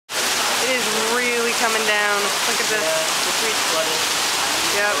coming down. Look at this. The street's flooded.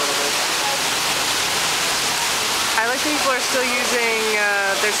 Yep. I like that people are still using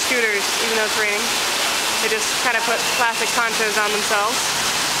their scooters even though it's raining. They just kind of put plastic ponchos on themselves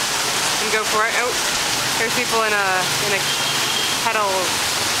and go for it. Oh, there's people in a pedal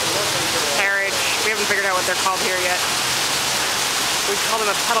carriage. We haven't figured out what they're called here yet. We'd call them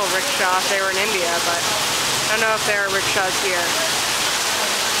a pedal rickshaw if they were in India, but I don't know if there are rickshaws here.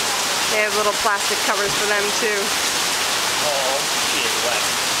 They have little plastic covers for them too. Oh, she is wet.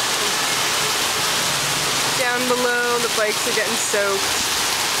 Down below, the bikes are getting soaked.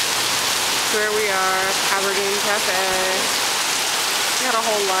 Where we are, Aberdeen Cafe. We got a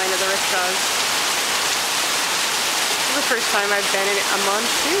whole line of the rickshaws. This is the first time I've been in a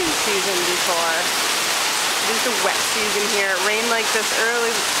monsoon season before. It is the wet season here. It rained like this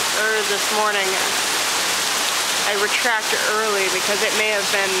this morning. I retract early because it may have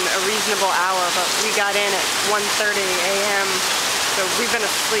been a reasonable hour, but we got in at 1:30 a.m. So we've been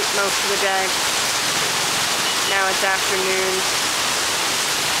asleep most of the day. Now it's afternoon.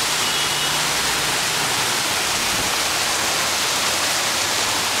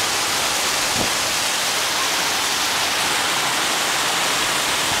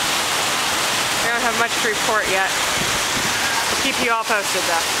 I don't have much to report yet. I'll keep you all posted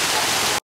though.